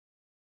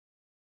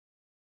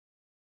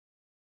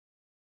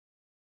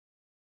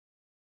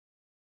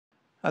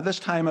At this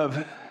time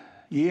of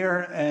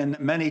year in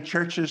many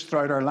churches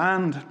throughout our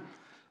land,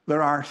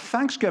 there are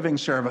Thanksgiving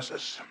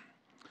services.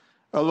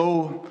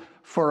 Although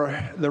for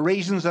the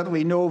reasons that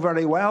we know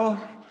very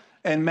well,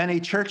 in many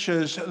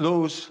churches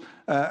those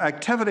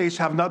activities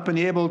have not been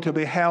able to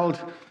be held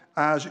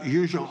as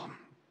usual.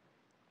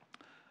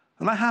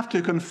 And I have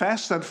to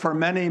confess that for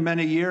many,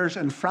 many years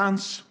in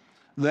France,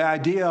 the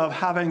idea of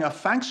having a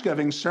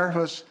Thanksgiving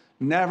service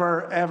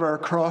never ever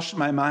crossed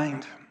my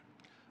mind.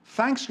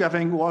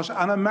 Thanksgiving was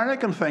an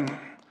American thing.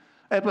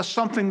 It was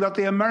something that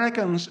the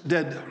Americans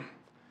did.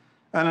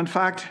 And in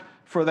fact,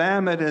 for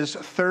them, it is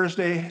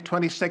Thursday,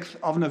 26th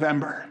of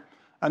November,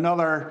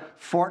 another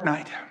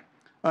fortnight.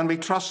 And we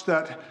trust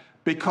that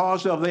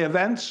because of the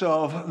events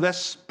of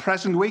this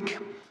present week,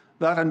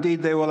 that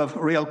indeed they will have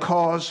real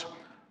cause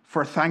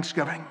for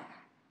Thanksgiving.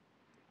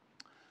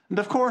 And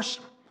of course,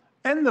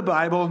 in the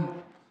Bible,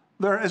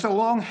 there is a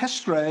long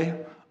history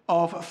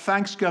of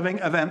Thanksgiving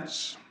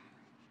events.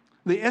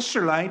 The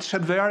Israelites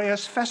had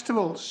various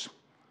festivals,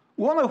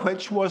 one of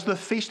which was the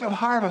Feast of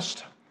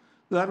Harvest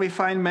that we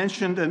find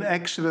mentioned in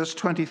Exodus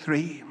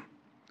 23.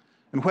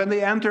 And when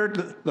they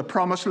entered the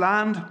Promised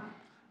Land,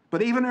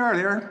 but even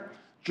earlier,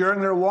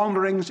 during their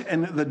wanderings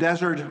in the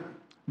desert,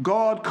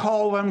 God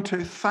called them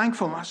to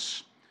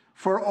thankfulness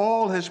for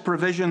all his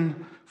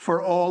provision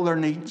for all their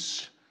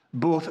needs,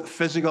 both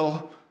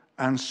physical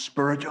and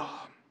spiritual.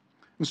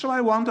 And so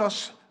I want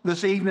us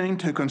this evening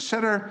to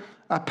consider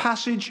a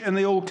passage in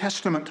the Old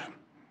Testament.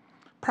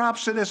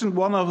 Perhaps it isn't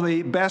one of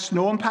the best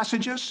known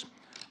passages,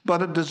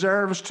 but it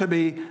deserves to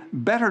be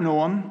better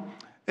known.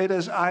 It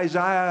is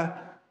Isaiah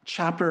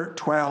chapter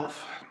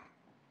 12.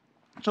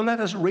 So let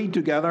us read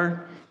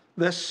together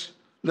this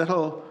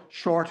little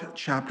short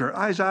chapter.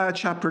 Isaiah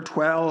chapter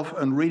 12,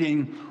 and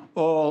reading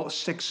all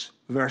 6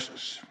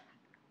 verses.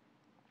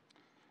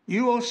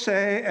 You will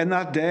say in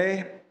that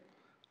day,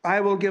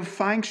 I will give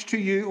thanks to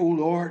you, O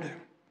Lord.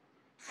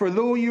 For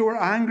though you were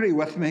angry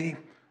with me,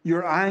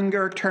 your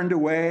anger turned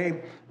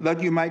away,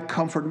 that you might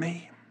comfort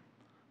me.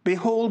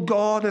 Behold,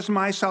 God is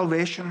my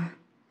salvation.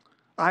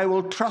 I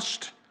will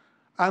trust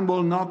and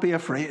will not be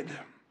afraid.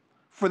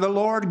 For the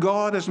Lord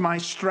God is my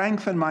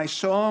strength and my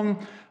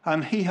song,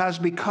 and he has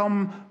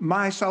become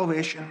my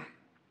salvation.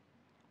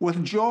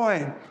 With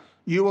joy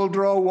you will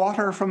draw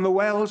water from the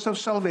wells of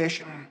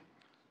salvation.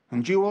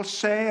 And you will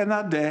say in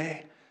that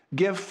day,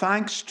 give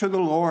thanks to the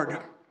Lord.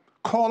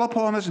 Call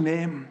upon his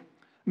name.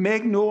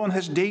 Make known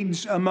his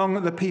deeds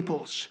among the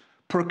peoples.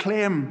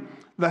 Proclaim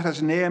that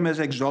his name is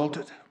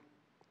exalted.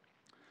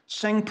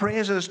 Sing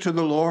praises to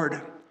the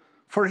Lord,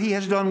 for he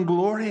has done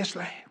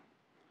gloriously.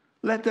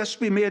 Let this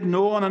be made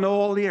known in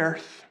all the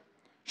earth.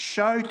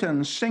 Shout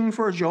and sing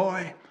for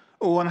joy,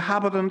 O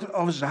inhabitant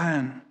of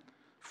Zion,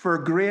 for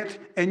great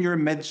in your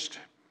midst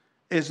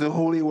is the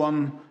Holy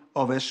One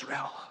of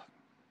Israel.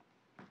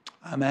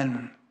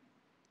 Amen.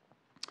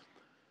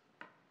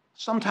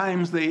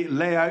 Sometimes the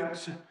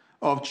layout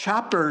of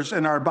chapters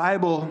in our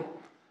Bible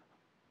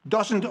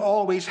doesn't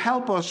always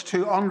help us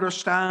to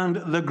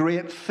understand the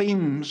great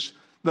themes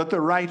that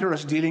the writer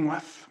is dealing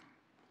with.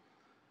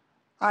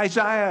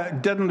 Isaiah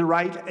didn't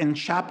write in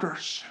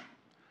chapters.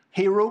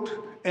 He wrote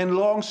in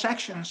long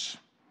sections.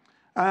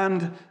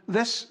 And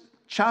this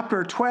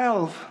chapter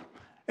 12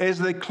 is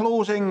the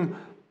closing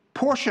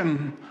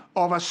portion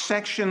of a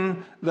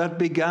section that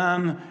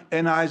began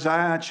in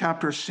Isaiah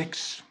chapter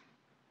 6.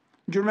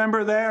 Do you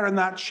remember there in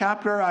that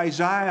chapter,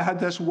 Isaiah had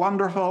this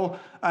wonderful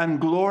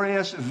and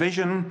glorious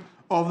vision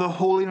of the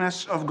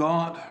holiness of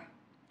God.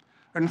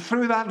 And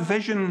through that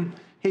vision,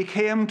 he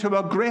came to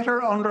a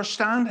greater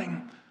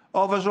understanding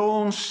of his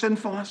own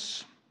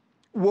sinfulness.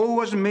 Woe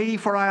is me,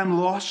 for I am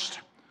lost,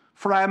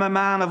 for I am a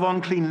man of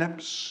unclean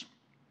lips.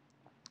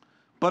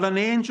 But an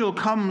angel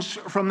comes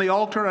from the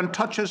altar and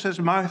touches his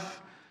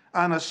mouth,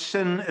 and his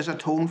sin is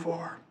atoned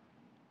for.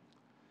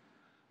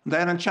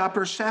 Then in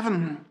chapter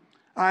 7,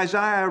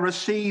 Isaiah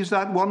receives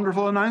that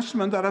wonderful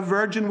announcement that a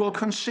virgin will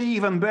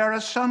conceive and bear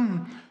a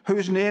son,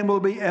 whose name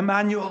will be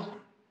Emmanuel.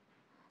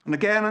 And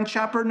again in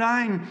chapter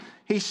 9,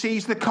 he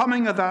sees the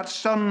coming of that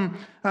son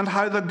and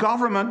how the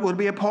government would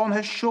be upon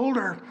his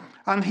shoulder,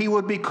 and he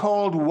would be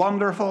called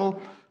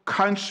Wonderful,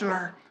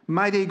 Counselor,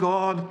 Mighty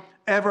God,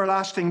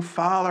 Everlasting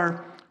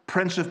Father,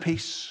 Prince of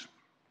Peace.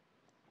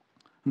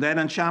 And then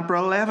in chapter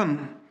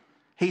 11,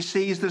 he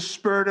sees the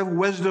spirit of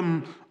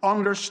wisdom,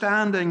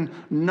 understanding,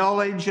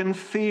 knowledge, and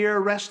fear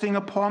resting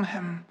upon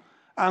him,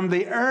 and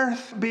the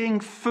earth being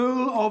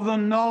full of the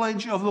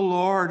knowledge of the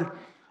Lord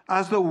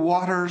as the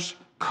waters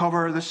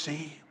cover the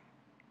sea.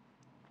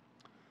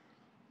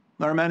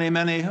 There are many,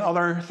 many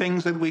other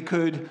things that we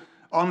could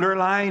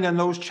underline in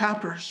those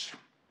chapters.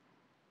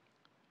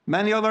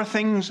 Many other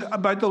things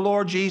about the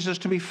Lord Jesus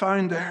to be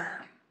found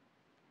there.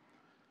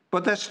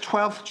 But this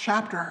 12th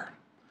chapter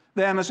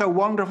then is a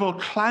wonderful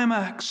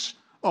climax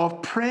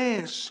of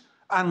praise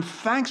and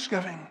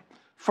thanksgiving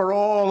for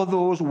all of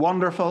those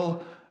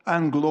wonderful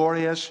and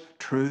glorious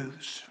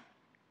truths.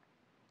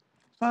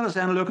 Let us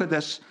then look at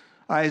this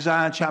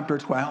Isaiah chapter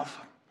 12.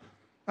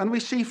 And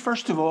we see,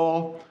 first of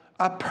all,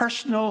 a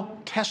personal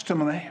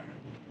testimony.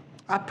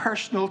 a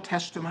personal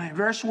testimony.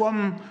 Verse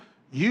 1,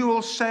 you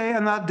will say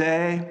in that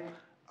day,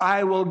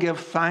 I will give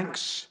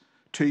thanks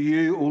to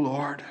you, O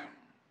Lord.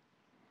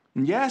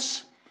 And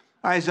yes,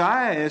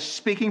 Isaiah is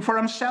speaking for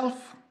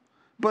himself,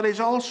 but he's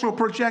also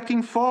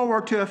projecting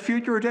forward to a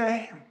future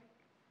day.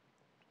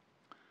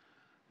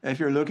 If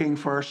you're looking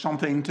for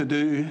something to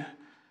do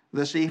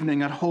this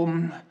evening at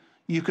home,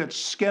 you could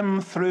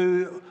skim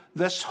through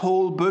this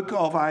whole book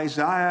of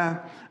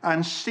Isaiah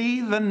and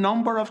see the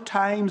number of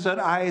times that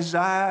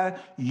Isaiah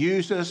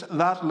uses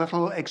that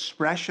little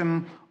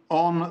expression,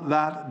 on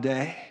that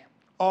day.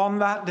 On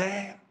that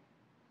day.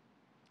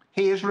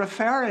 He is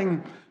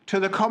referring to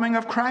the coming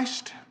of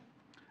Christ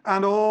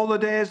and all the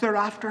days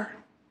thereafter.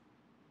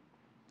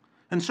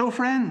 And so,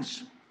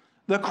 friends,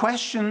 the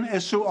question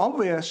is so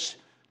obvious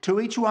to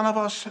each one of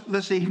us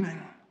this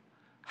evening.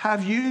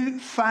 Have you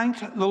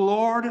thanked the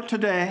Lord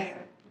today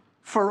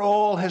for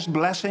all his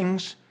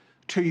blessings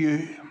to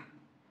you?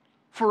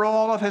 For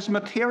all of his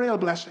material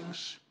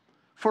blessings,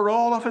 for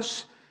all of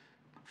his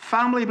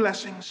family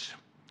blessings,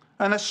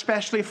 and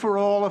especially for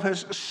all of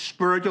his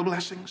spiritual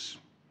blessings?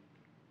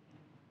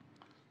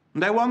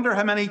 And I wonder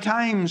how many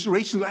times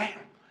recently,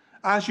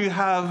 as you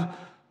have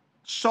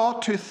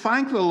sought to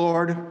thank the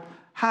Lord,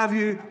 have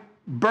you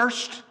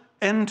burst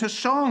into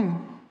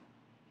song?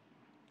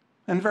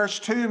 In verse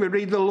 2, we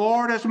read, the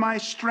Lord is my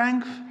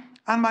strength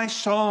and my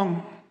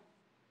song.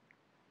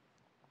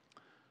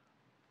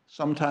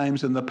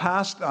 Sometimes in the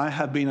past, I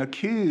have been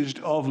accused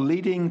of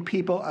leading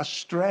people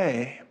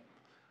astray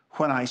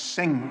when I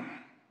sing.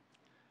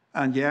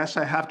 And yes,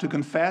 I have to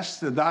confess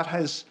that that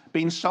has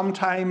been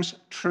sometimes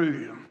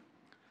true.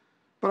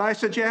 But I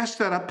suggest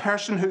that a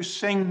person who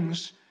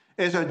sings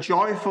is a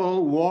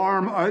joyful,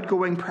 warm,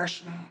 outgoing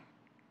person.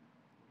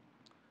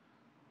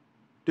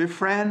 Do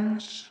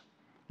friends,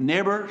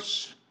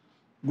 neighbors,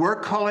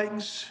 work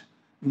colleagues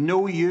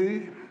know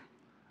you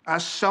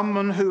as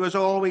someone who is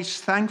always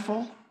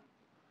thankful,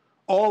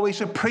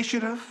 always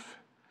appreciative,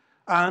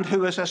 and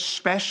who is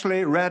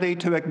especially ready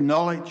to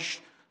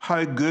acknowledge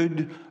how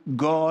good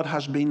God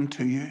has been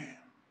to you?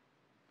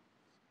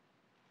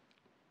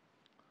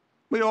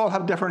 We all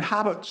have different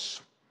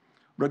habits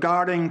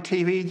regarding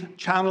TV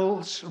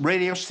channels,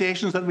 radio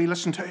stations that we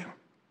listen to.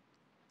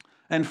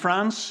 In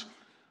France,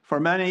 for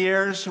many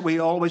years, we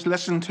always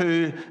listened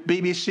to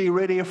BBC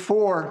Radio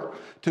 4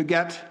 to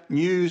get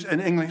news in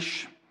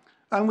English.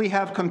 And we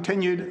have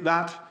continued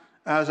that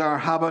as our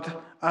habit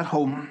at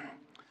home.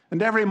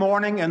 And every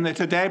morning in the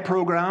Today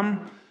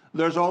program,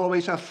 there's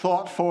always a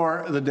thought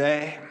for the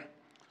day,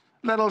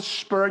 little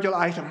spiritual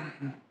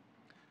item.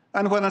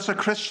 And when it's a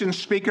Christian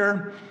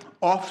speaker,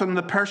 often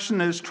the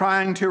person is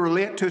trying to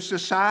relate to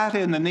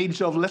society and the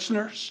needs of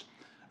listeners.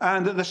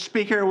 And the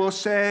speaker will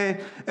say,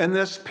 in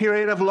this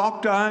period of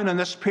lockdown, in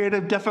this period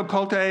of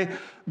difficulty,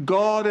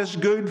 God is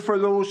good for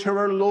those who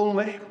are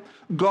lonely.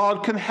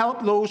 God can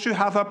help those who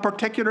have a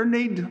particular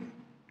need.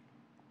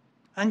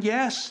 And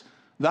yes,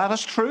 that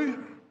is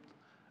true.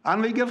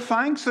 And we give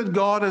thanks that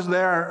God is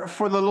there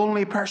for the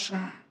lonely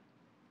person.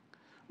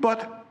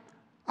 But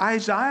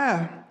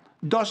Isaiah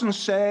doesn't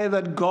say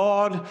that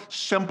God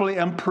simply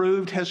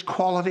improved his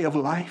quality of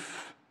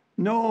life.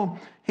 No,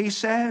 he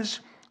says,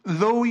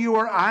 though you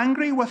are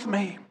angry with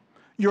me,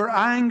 your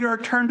anger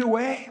turned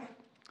away,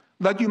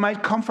 that you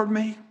might comfort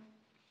me.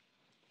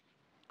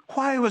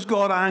 Why was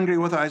God angry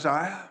with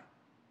Isaiah?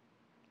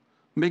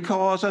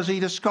 Because, as he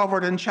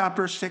discovered in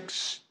chapter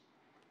 6,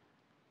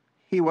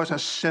 he was a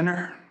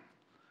sinner,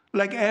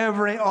 like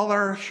every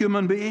other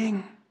human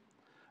being.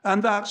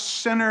 And that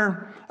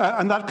sinner,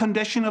 and that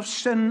condition of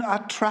sin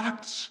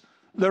attracts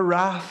the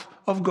wrath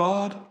of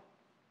God.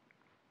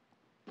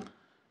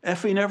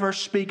 If we never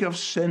speak of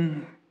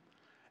sin,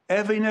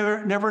 if we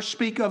never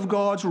speak of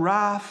God's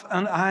wrath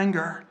and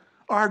anger,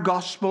 our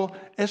gospel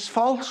is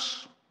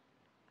false.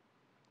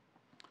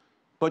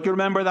 But you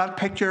remember that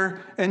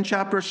picture in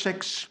chapter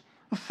 6.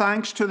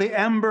 Thanks to the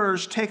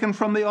embers taken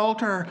from the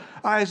altar,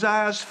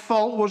 Isaiah's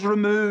fault was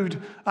removed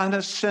and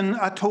his sin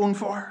atoned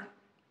for.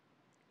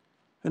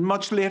 And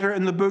much later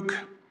in the book,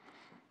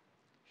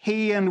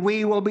 he and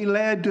we will be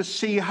led to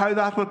see how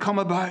that will come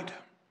about.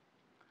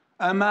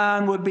 A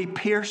man would be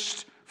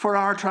pierced for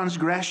our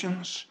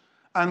transgressions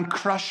and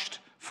crushed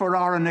for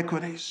our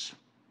iniquities.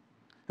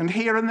 And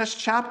here in this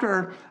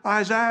chapter,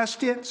 Isaiah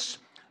states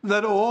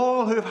that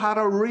all who've had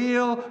a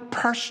real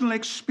personal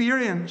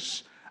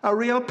experience, a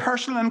real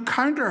personal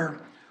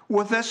encounter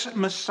with this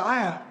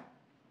Messiah,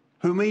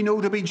 whom we know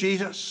to be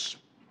Jesus,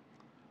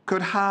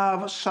 could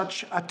have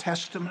such a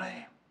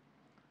testimony.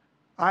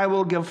 I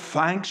will give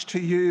thanks to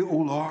you, O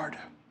Lord.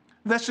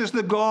 This is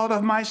the God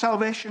of my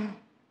salvation.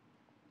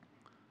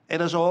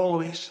 It is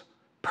always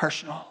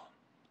personal.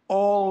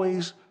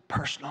 Always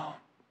personal.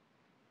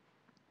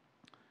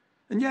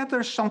 And yet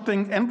there's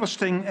something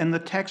interesting in the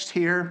text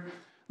here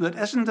that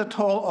isn't at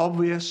all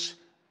obvious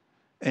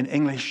in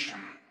English.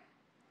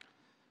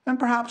 And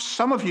perhaps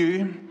some of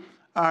you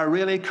are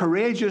really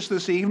courageous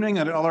this evening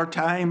and at other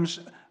times,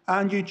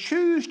 and you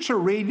choose to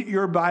read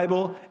your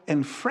Bible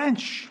in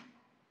French.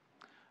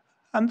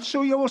 And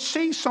so you will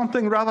see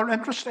something rather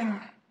interesting,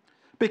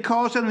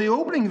 because in the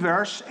opening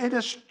verse it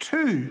is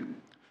two,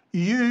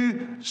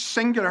 you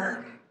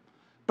singular.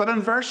 But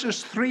in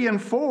verses 3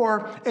 and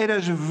 4, it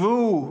is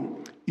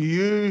vous,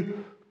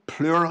 you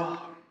plural.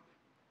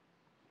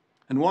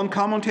 And one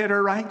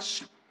commentator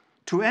writes,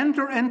 to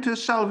enter into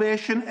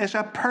salvation is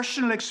a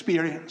personal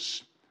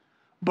experience,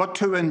 but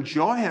to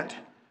enjoy it,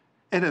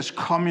 it is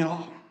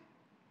communal.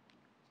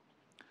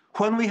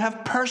 When we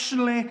have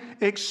personally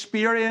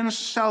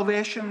experienced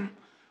salvation,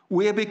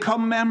 we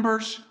become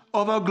members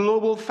of a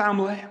global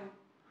family,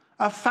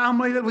 a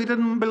family that we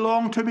didn't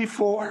belong to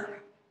before.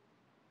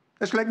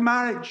 It's like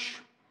marriage.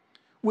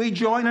 We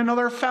join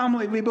another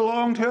family. We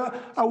belong to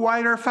a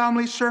wider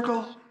family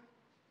circle.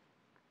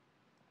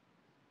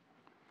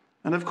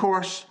 And of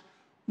course,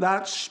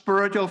 that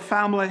spiritual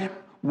family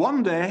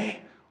one day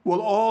will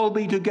all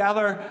be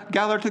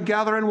gathered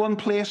together in one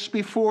place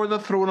before the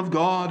throne of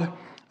God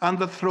and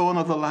the throne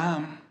of the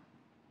Lamb.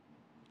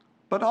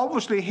 But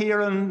obviously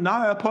here and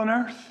now upon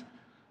earth,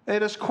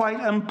 it is quite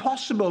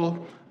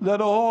impossible that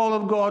all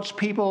of God's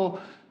people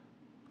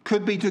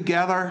could be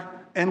together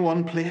in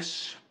one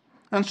place.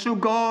 And so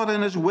God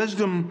in his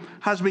wisdom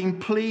has been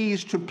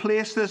pleased to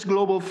place this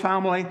global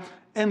family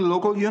in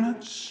local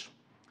units,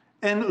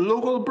 in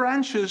local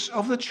branches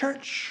of the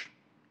church.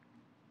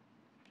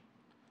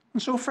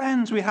 And so,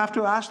 friends, we have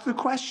to ask the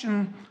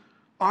question,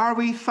 are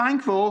we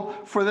thankful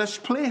for this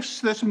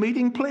place, this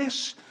meeting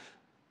place,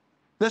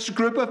 this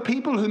group of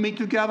people who meet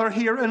together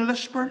here in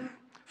Lisburn,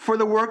 for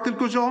the work that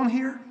goes on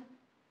here?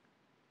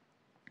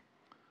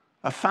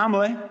 A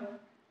family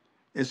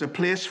is a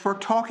place for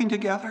talking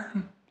together.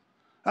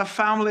 A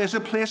family is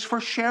a place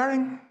for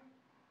sharing.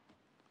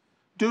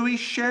 Do we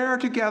share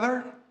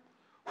together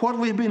what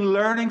we've been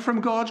learning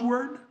from God's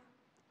Word?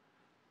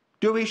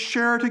 Do we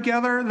share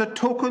together the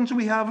tokens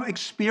we have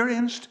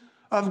experienced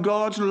of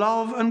God's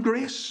love and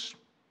grace?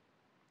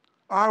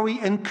 Are we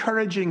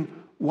encouraging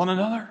one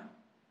another?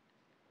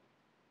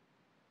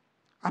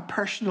 A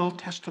personal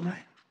testimony.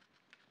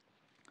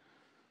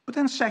 But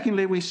then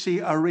secondly, we see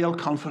a real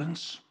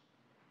confidence.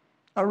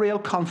 A real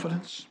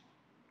confidence.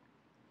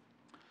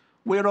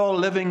 We're all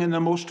living in the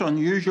most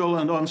unusual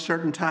and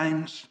uncertain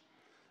times.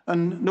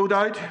 And no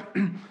doubt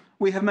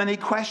we have many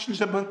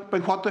questions about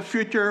what the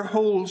future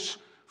holds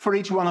for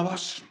each one of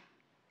us.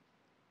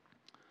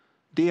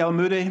 D.L.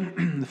 Moody,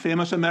 the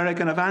famous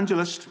American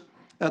evangelist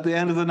at the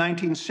end of the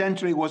 19th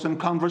century, was in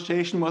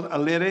conversation with a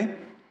lady,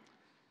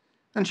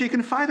 and she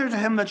confided to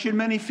him that she had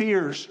many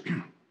fears,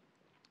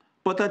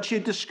 but that she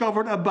had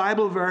discovered a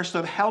Bible verse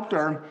that helped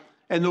her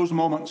in those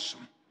moments.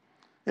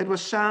 It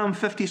was Psalm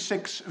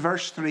 56,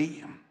 verse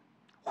 3.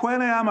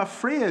 When I am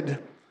afraid,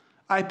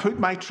 I put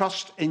my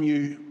trust in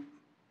you.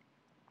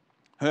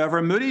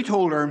 However, Moody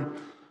told her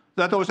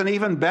that there was an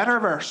even better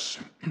verse,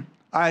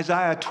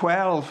 Isaiah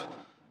 12,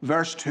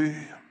 verse 2.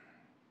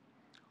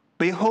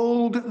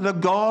 Behold, the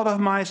God of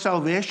my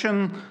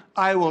salvation,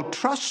 I will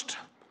trust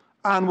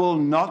and will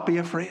not be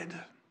afraid.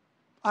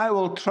 I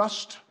will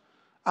trust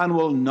and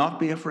will not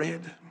be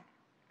afraid.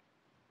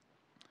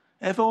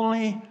 If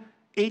only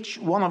each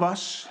one of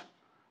us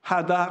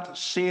had that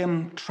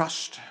same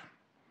trust,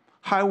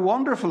 how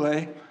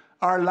wonderfully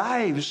our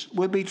lives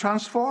would be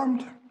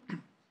transformed.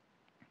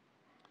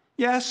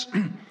 Yes,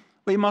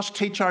 we must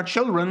teach our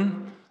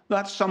children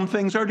that some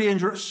things are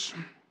dangerous.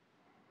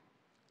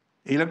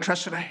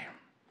 Electricity,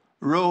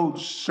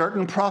 roads,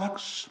 certain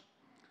products.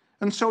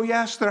 And so,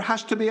 yes, there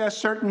has to be a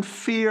certain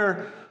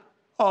fear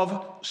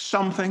of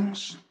some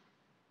things.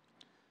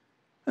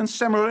 And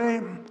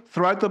similarly,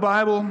 throughout the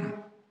Bible,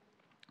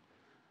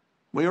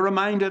 we are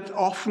reminded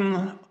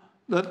often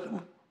that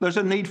there's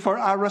a need for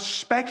a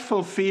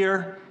respectful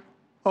fear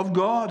of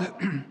God.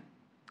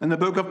 In the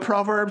book of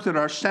Proverbs, there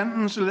are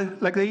sentences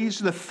like these: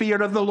 the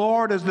fear of the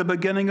Lord is the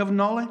beginning of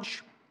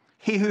knowledge.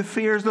 He who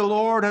fears the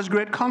Lord has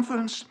great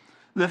confidence.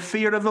 The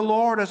fear of the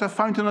Lord is a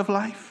fountain of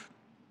life.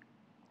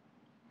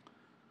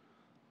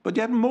 But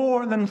yet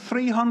more than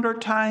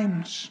 300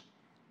 times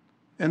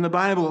in the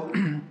Bible,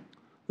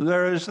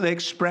 there is the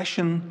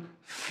expression,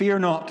 fear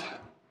not,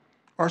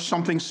 or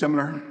something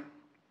similar.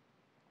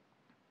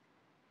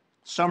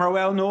 Some are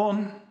well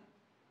known.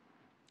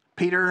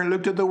 Peter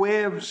looked at the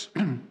waves.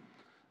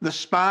 The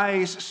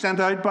spies sent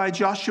out by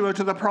Joshua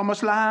to the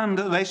promised land,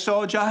 they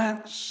saw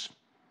giants.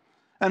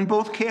 In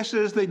both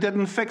cases, they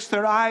didn't fix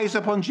their eyes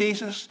upon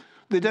Jesus.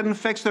 They didn't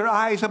fix their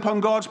eyes upon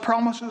God's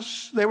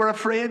promises. They were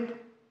afraid.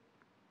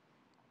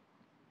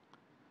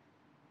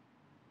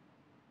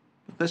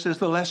 This is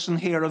the lesson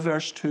here of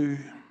verse 2.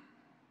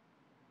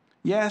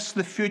 Yes,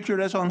 the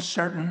future is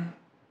uncertain.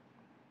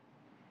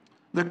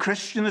 The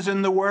Christian is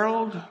in the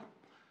world,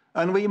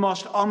 and we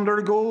must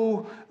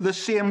undergo the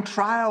same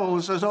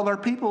trials as other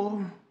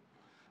people.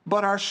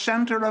 But our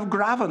center of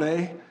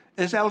gravity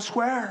is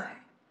elsewhere.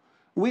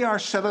 We are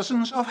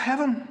citizens of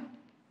heaven,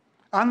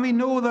 and we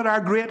know that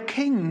our great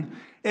King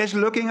is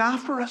looking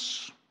after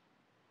us.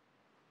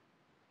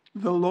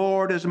 The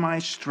Lord is my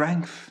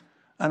strength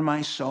and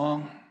my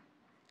song,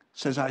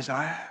 says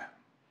Isaiah.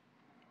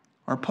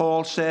 Or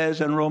Paul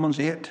says in Romans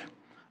 8,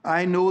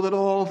 I know that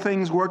all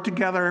things work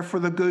together for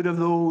the good of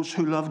those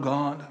who love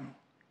God.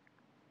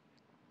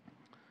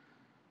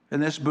 In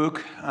this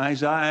book,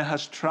 Isaiah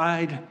has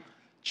tried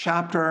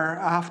chapter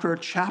after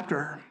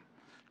chapter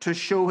to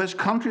show his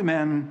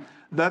countrymen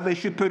that they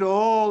should put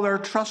all their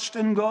trust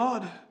in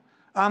God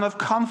and have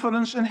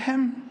confidence in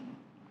him.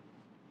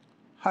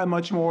 How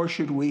much more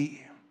should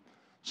we,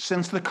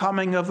 since the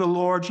coming of the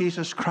Lord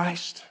Jesus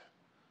Christ,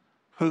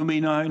 whom we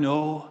now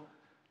know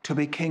to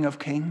be King of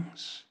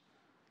Kings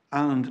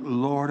and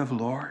Lord of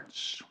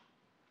Lords?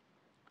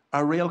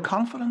 A real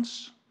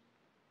confidence.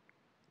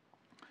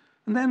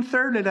 And then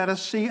thirdly, let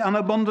us see an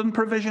abundant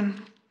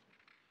provision.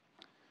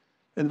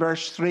 In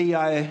verse 3,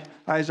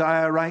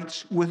 Isaiah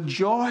writes, "With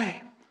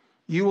joy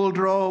you will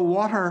draw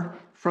water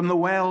from the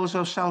wells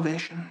of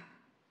salvation."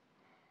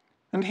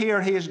 And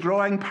here he is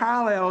drawing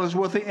parallels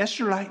with the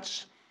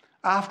Israelites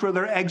after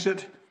their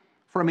exit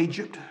from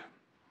Egypt.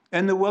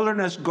 In the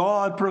wilderness,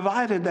 God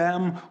provided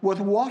them with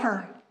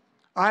water,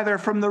 either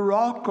from the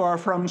rock or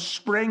from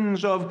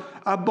springs of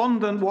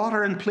abundant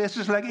water in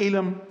places like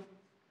Elim.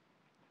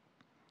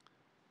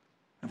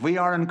 If we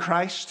are in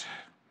Christ,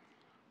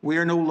 we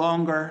are no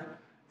longer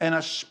in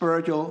a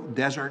spiritual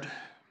desert.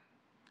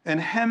 In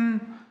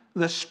him,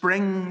 the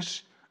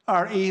springs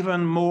are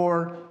even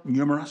more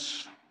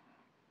numerous.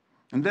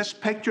 And this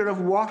picture of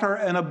water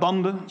in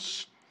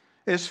abundance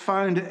is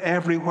found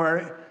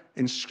everywhere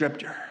in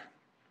Scripture.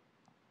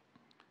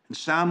 In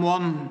Psalm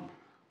 1,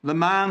 the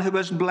man who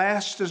is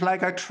blessed is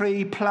like a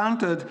tree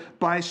planted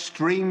by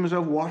streams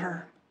of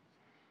water.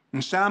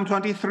 In Psalm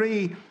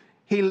 23,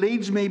 he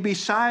leads me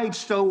beside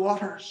still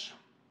waters.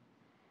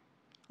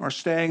 Or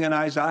staying in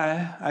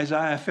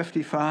Isaiah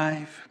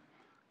 55,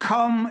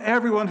 "Come,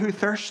 everyone who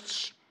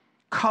thirsts,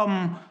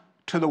 come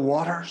to the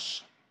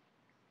waters."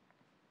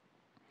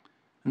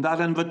 And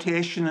that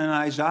invitation in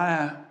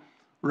Isaiah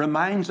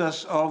reminds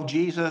us of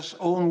Jesus'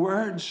 own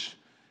words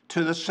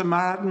to the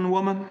Samaritan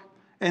woman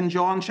in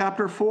John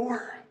chapter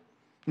 4.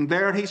 And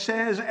there he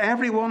says,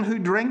 "Everyone who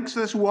drinks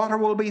this water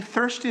will be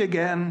thirsty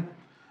again,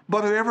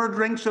 but whoever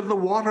drinks of the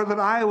water that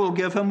I will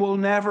give him will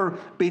never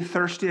be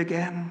thirsty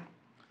again.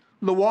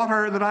 The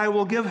water that I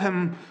will give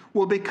him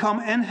will become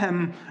in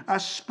him a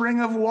spring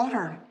of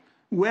water,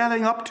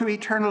 welling up to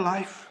eternal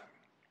life."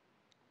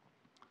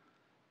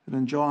 And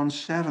in John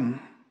 7,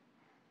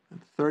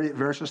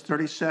 verses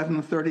 37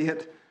 and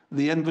 38,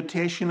 the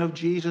invitation of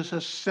Jesus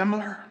is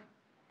similar.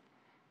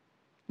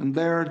 And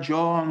there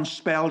John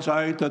spells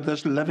out that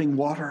this living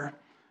water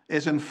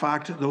is in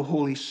fact the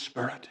Holy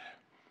Spirit.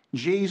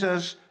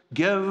 Jesus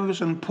gives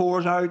and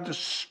pours out the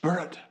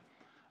Spirit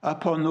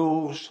upon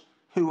those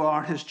who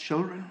are his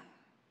children.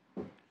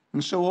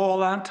 And so all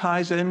that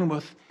ties in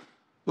with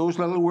those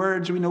little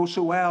words we know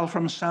so well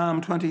from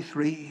Psalm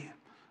 23.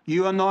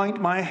 "You anoint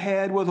my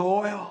head with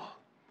oil,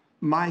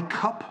 my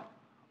cup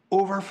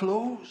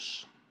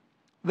overflows."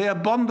 The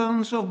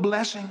abundance of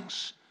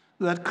blessings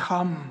that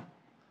come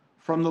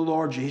from the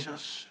Lord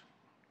Jesus.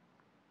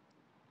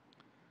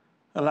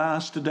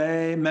 Alas,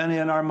 today, many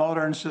in our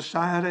modern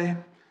society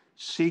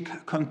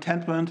seek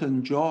contentment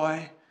and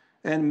joy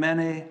in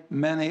many,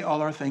 many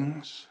other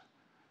things.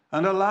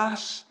 And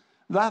alas,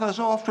 that is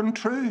often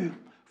true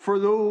for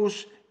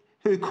those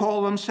who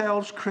call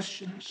themselves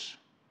Christians.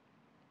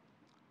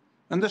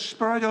 And the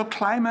spiritual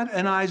climate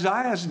in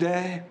Isaiah's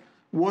day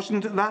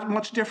wasn't that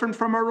much different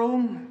from our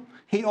own.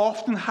 He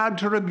often had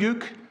to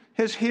rebuke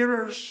his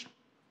hearers.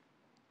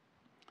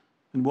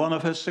 And one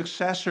of his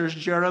successors,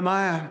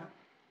 Jeremiah,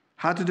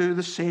 had to do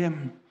the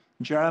same.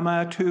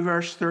 Jeremiah 2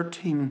 verse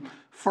 13,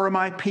 "For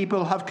my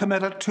people have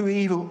committed two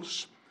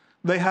evils.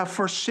 They have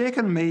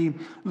forsaken me,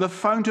 the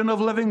fountain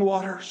of living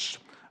waters,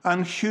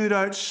 and hewed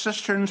out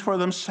cisterns for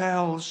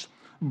themselves,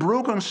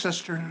 broken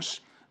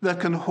cisterns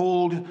that can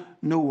hold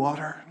no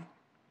water."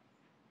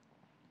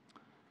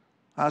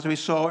 As we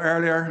saw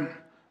earlier,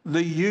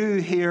 the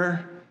 "you"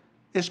 here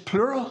is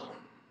plural.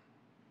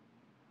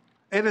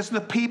 It is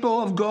the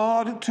people of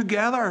God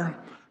together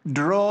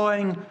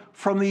drawing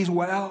from these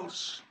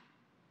wells.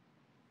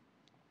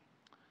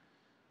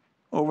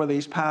 Over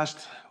these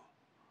past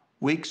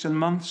weeks and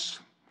months,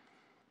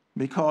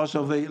 because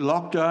of the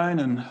lockdown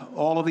and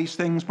all of these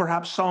things,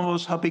 perhaps some of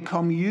us have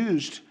become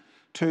used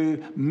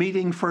to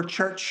meeting for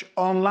church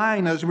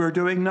online as we're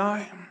doing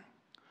now.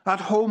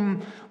 At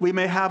home, we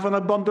may have an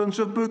abundance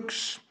of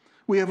books.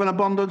 We have an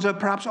abundance of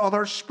perhaps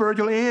other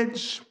spiritual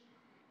aids.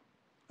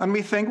 And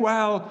we think,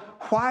 well,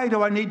 why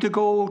do I need to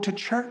go to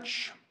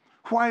church?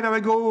 Why do I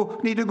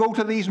need to go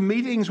to these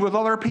meetings with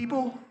other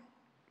people?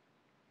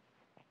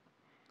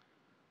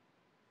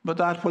 But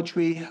that which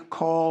we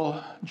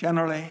call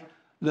generally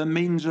the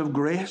means of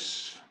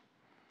grace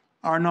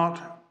are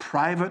not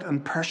private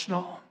and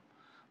personal,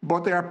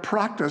 but they are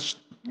practiced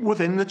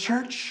within the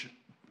church.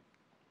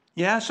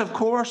 Yes, of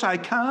course, I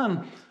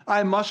can.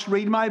 I must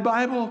read my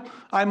Bible.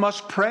 I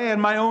must pray in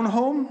my own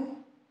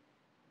home.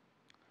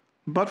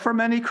 But for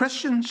many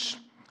Christians,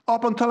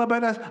 up until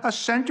about a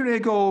century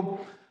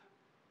ago,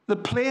 the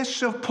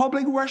place of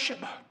public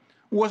worship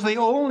was the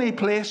only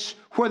place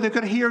where they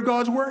could hear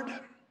God's word.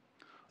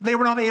 They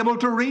were not able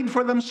to read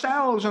for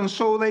themselves, and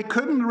so they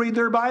couldn't read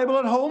their Bible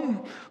at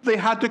home. They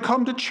had to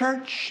come to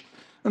church,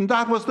 and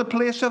that was the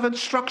place of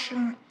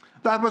instruction.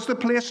 That was the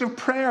place of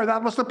prayer.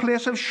 That was the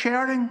place of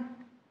sharing.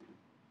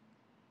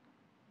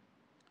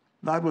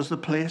 That was the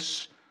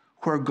place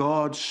where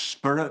God's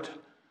Spirit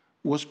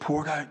was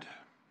poured out.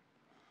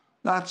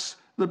 That's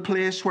the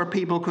place where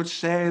people could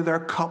say their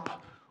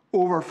cup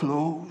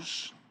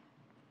overflows.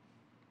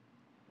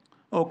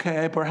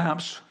 Okay,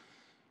 perhaps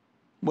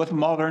with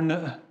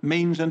modern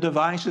means and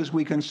devices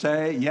we can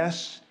say,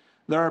 yes,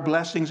 there are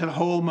blessings at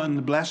home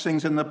and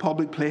blessings in the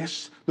public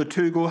place. The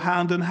two go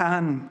hand in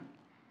hand.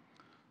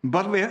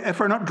 But if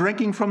we're not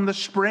drinking from the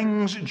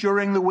springs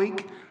during the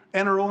week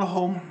in our own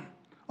home,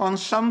 on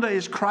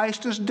Sundays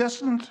Christ is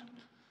distant,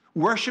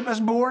 worship is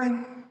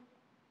boring.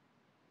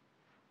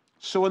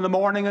 So in the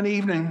morning and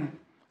evening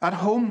at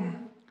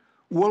home,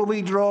 will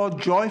we draw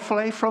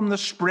joyfully from the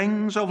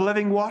springs of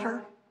living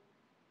water?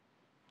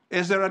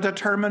 Is there a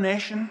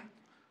determination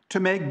to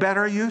make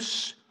better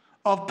use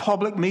of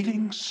public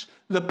meetings,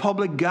 the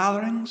public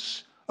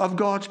gatherings of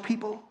God's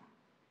people?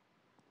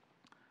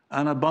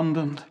 An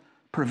abundant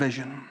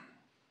provision.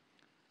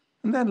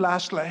 And then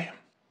lastly,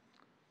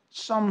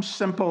 some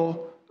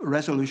simple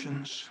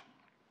resolutions.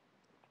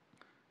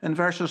 In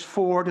verses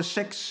 4 to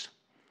 6,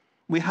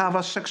 we have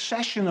a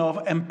succession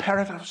of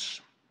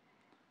imperatives.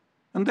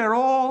 And they're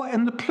all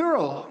in the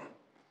plural,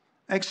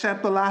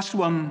 except the last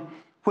one,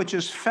 which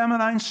is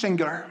feminine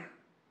singular.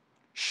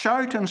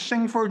 Shout and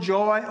sing for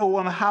joy, O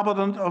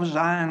inhabitant of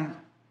Zion.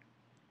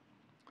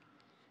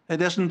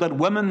 It isn't that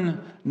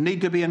women need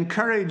to be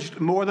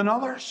encouraged more than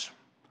others.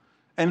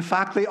 In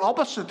fact, the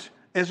opposite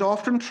is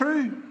often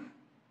true.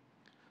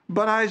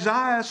 But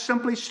Isaiah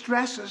simply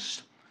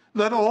stresses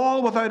that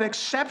all without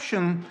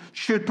exception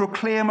should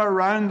proclaim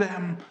around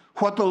them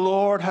what the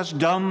Lord has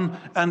done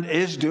and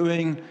is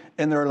doing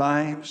in their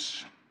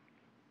lives.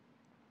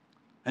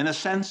 In a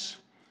sense,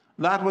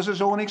 that was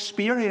his own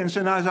experience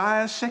in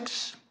Isaiah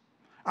 6.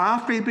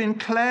 After he'd been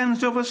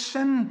cleansed of his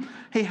sin,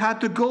 he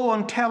had to go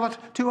and tell it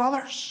to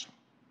others.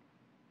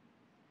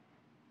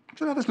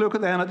 So let us look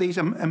then at these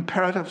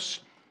imperatives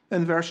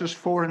in verses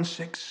 4 and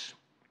 6.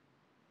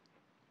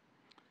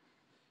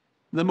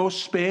 The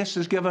most space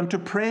is given to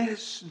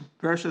praise.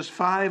 Verses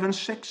 5 and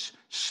 6.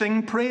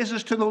 Sing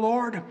praises to the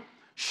Lord.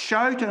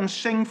 Shout and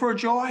sing for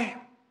joy.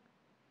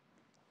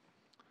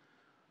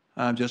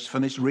 I've just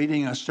finished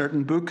reading a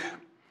certain book,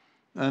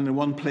 and in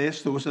one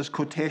place there was this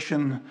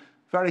quotation,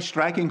 very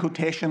striking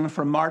quotation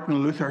from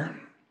Martin Luther.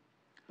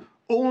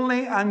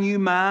 Only a new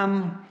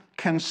man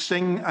can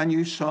sing a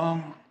new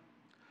song.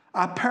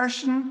 A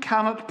person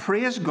cannot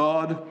praise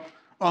God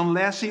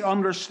unless he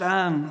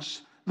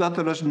understands that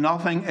there is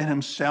nothing in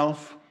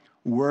himself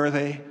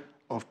worthy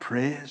of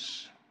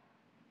praise.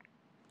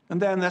 And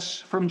then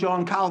this from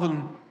John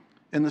Calvin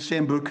in the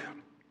same book.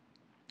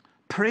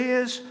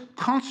 Praise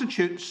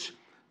constitutes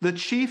the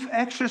chief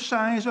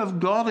exercise of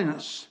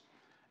godliness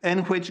in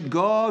which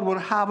God would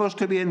have us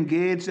to be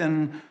engaged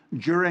in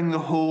during the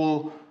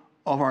whole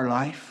of our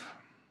life.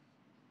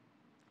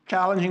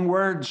 Challenging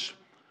words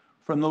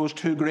from those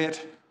two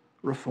great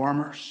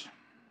reformers.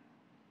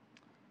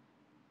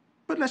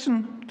 But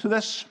listen to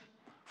this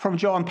from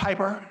John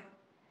Piper,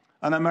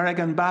 an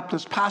American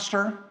Baptist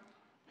pastor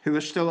who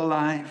is still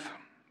alive.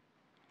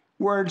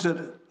 Words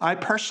that I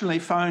personally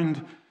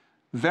found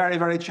very,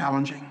 very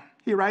challenging.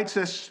 He writes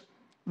this: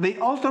 the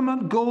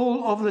ultimate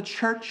goal of the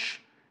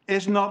church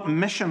is not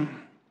mission,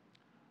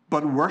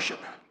 but worship.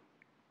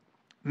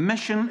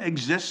 Mission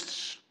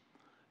exists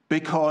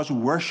because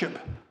worship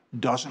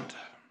doesn't.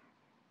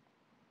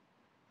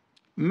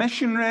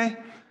 Missionary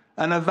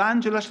and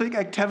evangelistic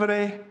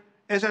activity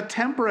is a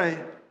temporary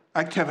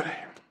activity.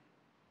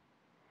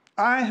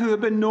 I, who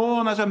have been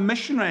known as a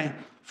missionary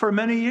for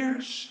many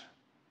years,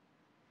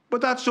 but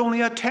that's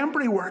only a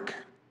temporary work.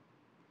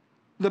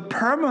 The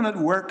permanent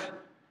work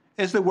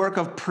is the work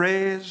of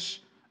praise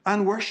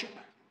and worship.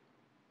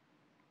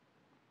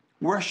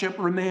 Worship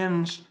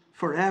remains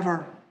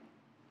forever.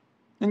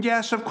 And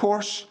yes, of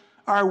course,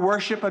 our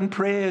worship and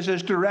praise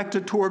is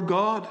directed toward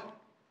God.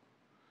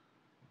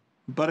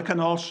 But it can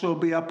also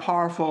be a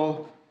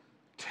powerful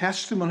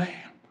testimony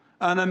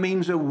and a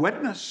means of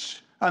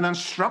witness and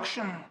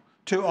instruction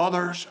to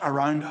others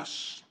around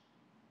us.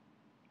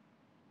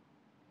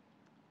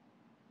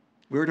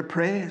 We're to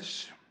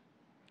praise,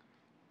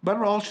 but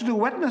we're also to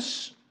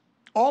witness,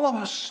 all of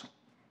us.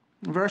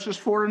 Verses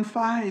 4 and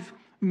 5,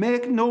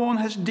 make known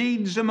his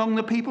deeds among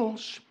the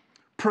peoples,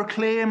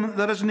 proclaim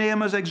that his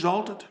name is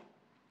exalted.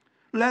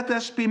 Let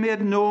this be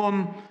made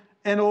known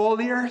in all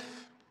the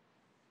earth.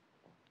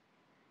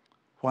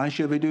 Why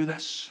should we do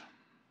this?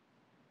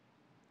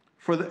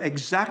 For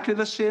exactly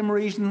the same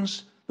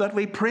reasons that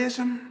we praise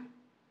him.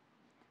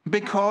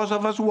 Because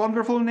of his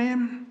wonderful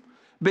name.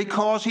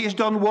 Because he has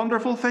done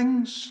wonderful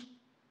things.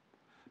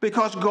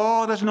 Because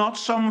God is not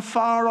some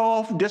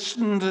far-off,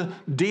 distant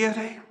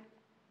deity.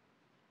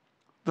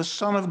 The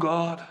Son of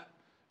God,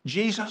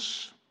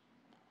 Jesus,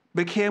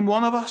 became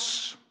one of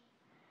us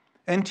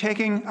in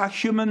taking a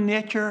human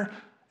nature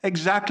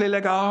exactly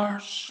like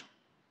ours.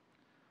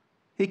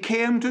 He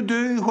came to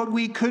do what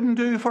we couldn't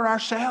do for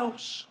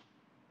ourselves.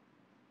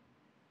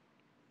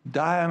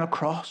 Die on a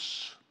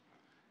cross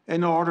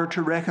in order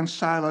to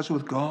reconcile us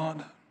with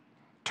God.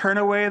 Turn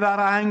away that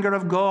anger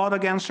of God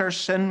against our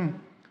sin,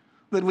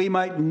 that we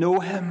might know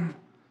him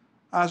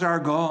as our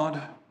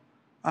God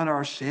and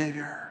our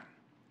Savior.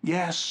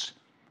 Yes,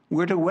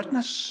 we're to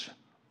witness,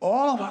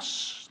 all of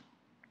us.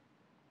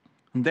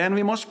 And then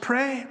we must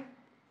pray.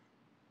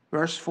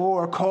 Verse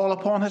 4, call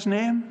upon his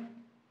name.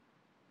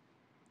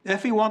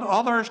 If we want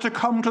others to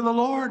come to the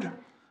Lord,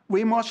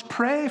 we must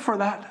pray for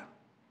that.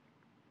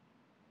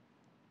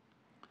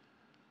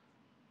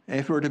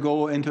 If we're to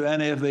go into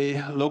any of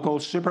the local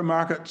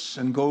supermarkets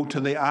and go to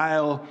the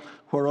aisle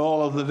where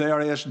all of the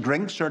various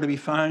drinks are to be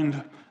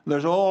found,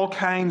 there's all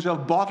kinds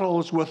of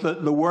bottles with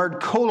the word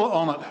cola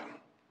on it.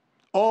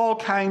 All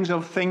kinds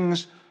of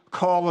things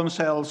call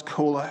themselves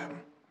cola.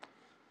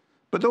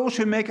 But those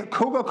who make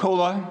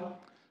Coca-Cola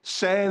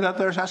say that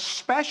there's a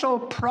special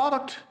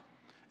product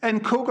in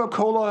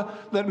Coca-Cola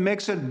that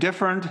makes it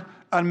different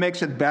and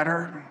makes it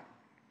better.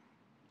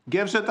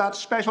 Gives it that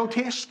special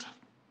taste.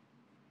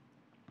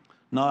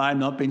 Now, I'm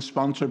not being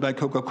sponsored by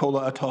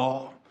Coca-Cola at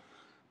all.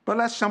 But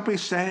let's simply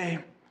say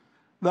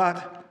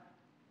that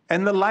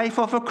in the life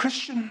of a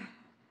Christian,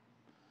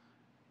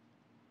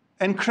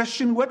 in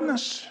Christian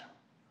witness,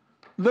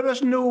 there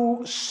is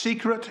no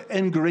secret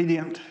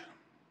ingredient.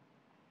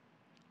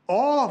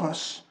 All of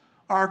us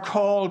are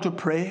called to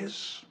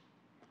praise.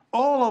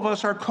 All of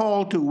us are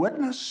called to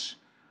witness.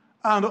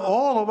 And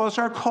all of us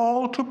are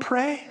called to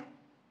pray.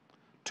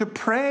 To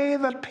pray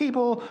that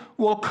people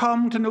will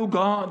come to know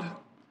God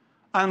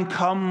and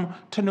come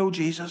to know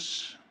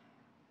Jesus.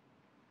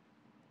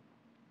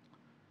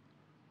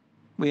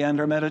 We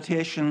end our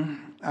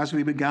meditation as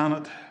we began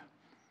it.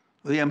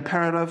 The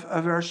imperative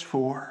of verse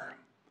 4.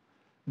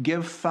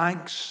 Give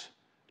thanks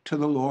to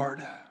the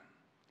Lord.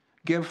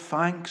 Give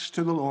thanks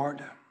to the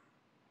Lord.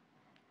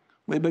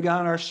 We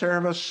began our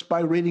service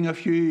by reading a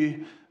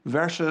few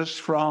verses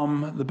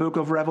from the book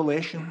of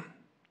Revelation.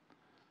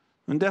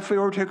 And if we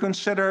were to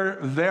consider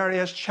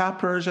various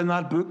chapters in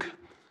that book,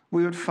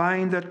 we would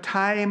find that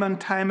time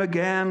and time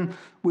again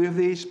we have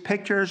these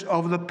pictures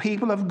of the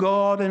people of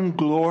God in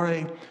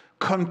glory,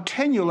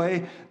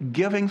 continually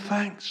giving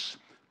thanks,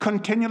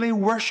 continually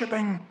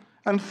worshiping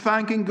and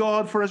thanking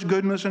God for his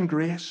goodness and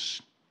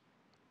grace.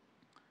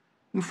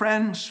 And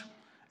friends,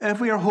 if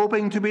we are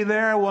hoping to be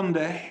there one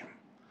day,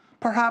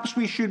 perhaps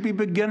we should be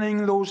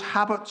beginning those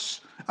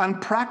habits and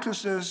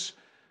practices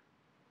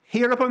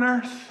here upon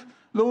earth,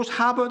 those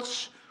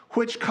habits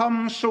which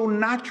come so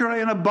naturally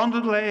and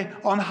abundantly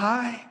on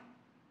high.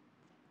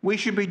 We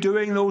should be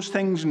doing those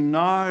things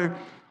now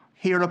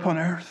here upon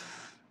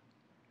earth.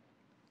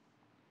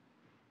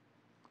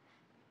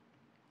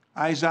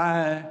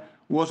 Isaiah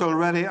was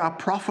already a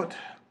prophet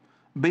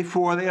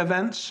before the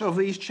events of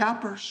these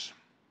chapters.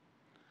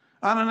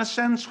 And in a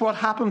sense, what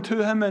happened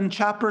to him in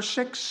chapter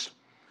 6,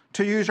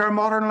 to use our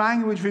modern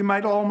language, we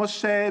might almost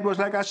say it was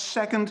like a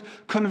second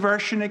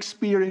conversion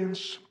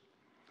experience.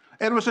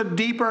 It was a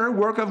deeper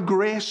work of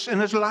grace in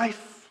his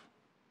life.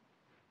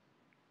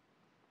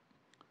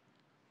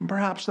 And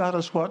perhaps that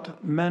is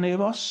what many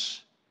of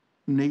us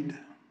need.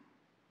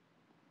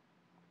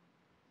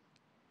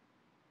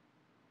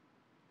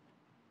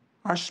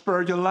 Our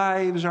spiritual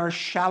lives are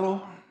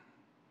shallow.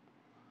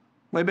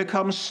 We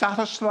become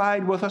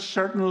satisfied with a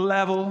certain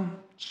level,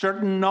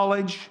 certain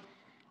knowledge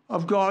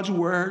of God's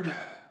word.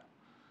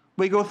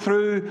 We go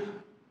through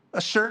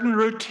a certain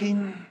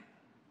routine.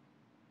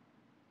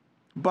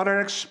 But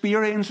our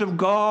experience of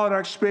God, our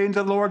experience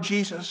of the Lord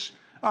Jesus,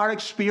 our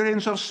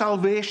experience of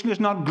salvation is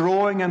not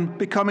growing and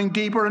becoming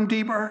deeper and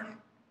deeper.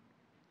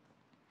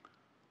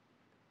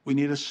 We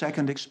need a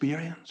second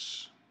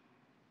experience.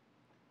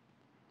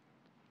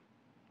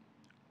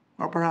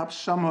 Or perhaps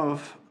some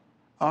of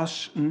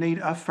us need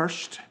a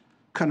first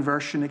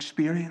conversion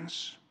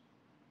experience.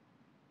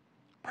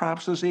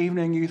 Perhaps this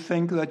evening you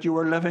think that you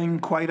are living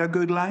quite a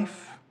good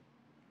life.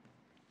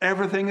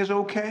 Everything is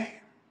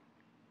okay.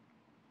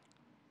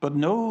 But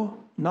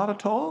no, not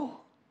at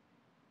all.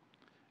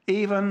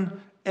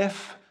 Even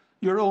if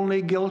you're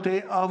only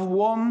guilty of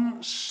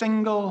one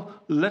single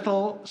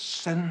little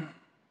sin,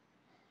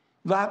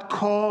 that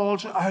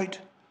calls out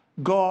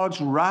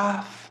God's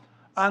wrath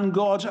and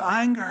God's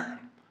anger.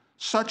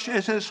 Such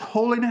is his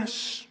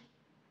holiness.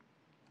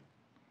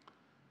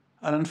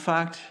 And in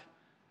fact,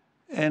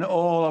 in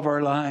all of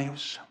our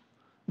lives,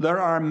 there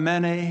are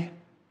many,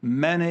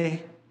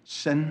 many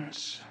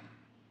sins.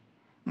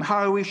 And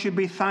how we should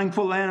be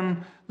thankful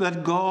then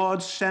that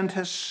God sent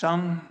his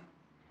Son,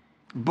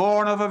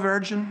 born of a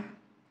virgin,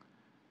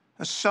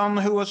 a Son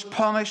who was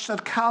punished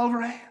at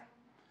Calvary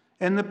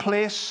in the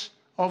place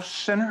of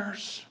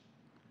sinners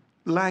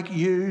like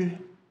you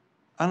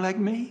and like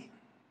me.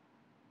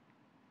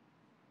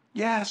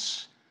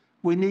 Yes,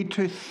 we need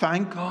to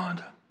thank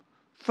God.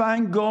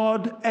 Thank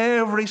God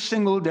every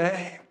single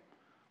day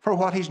for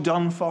what he's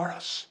done for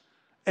us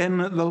in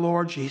the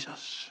Lord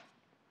Jesus.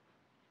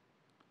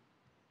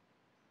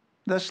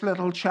 this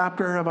little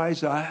chapter of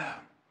Isaiah,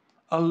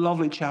 a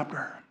lovely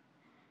chapter,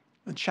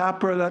 a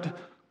chapter that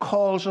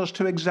calls us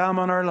to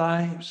examine our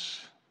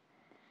lives.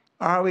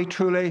 Are we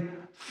truly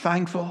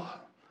thankful?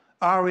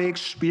 Are we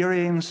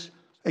experiencing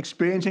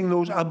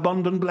those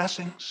abundant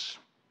blessings?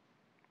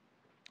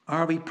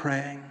 Are we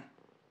praying?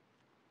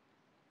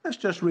 Let's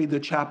just read the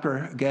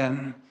chapter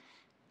again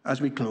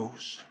as we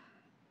close.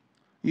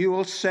 You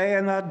will say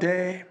in that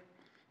day,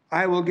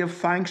 I will give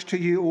thanks to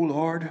you, O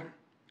Lord.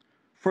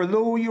 For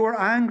though you are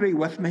angry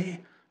with me,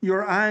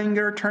 your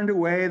anger turned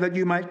away that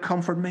you might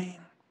comfort me.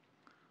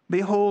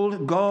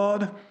 Behold,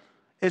 God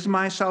is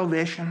my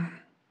salvation.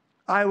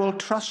 I will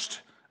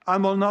trust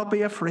and will not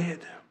be afraid.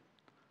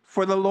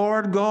 For the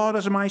Lord God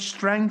is my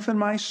strength and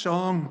my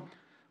song,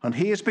 and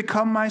he has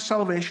become my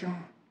salvation.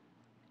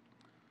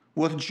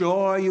 With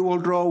joy you will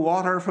draw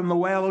water from the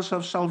wells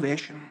of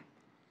salvation.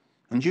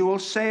 And you will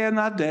say in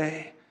that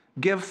day,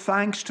 give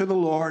thanks to the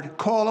Lord,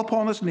 call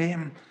upon his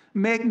name,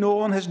 make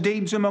known his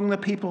deeds among the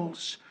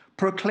peoples,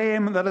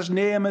 proclaim that his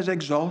name is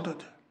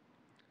exalted.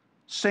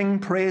 Sing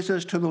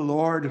praises to the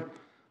Lord,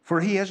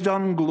 for he has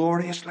done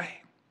gloriously.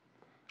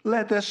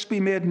 Let this be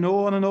made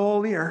known in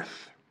all the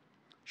earth.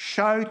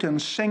 Shout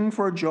and sing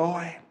for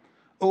joy,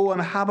 O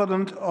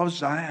inhabitant of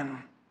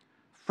Zion,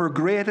 for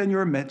great in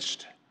your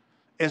midst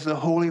is the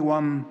Holy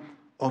One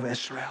of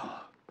Israel.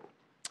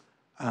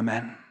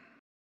 Amen.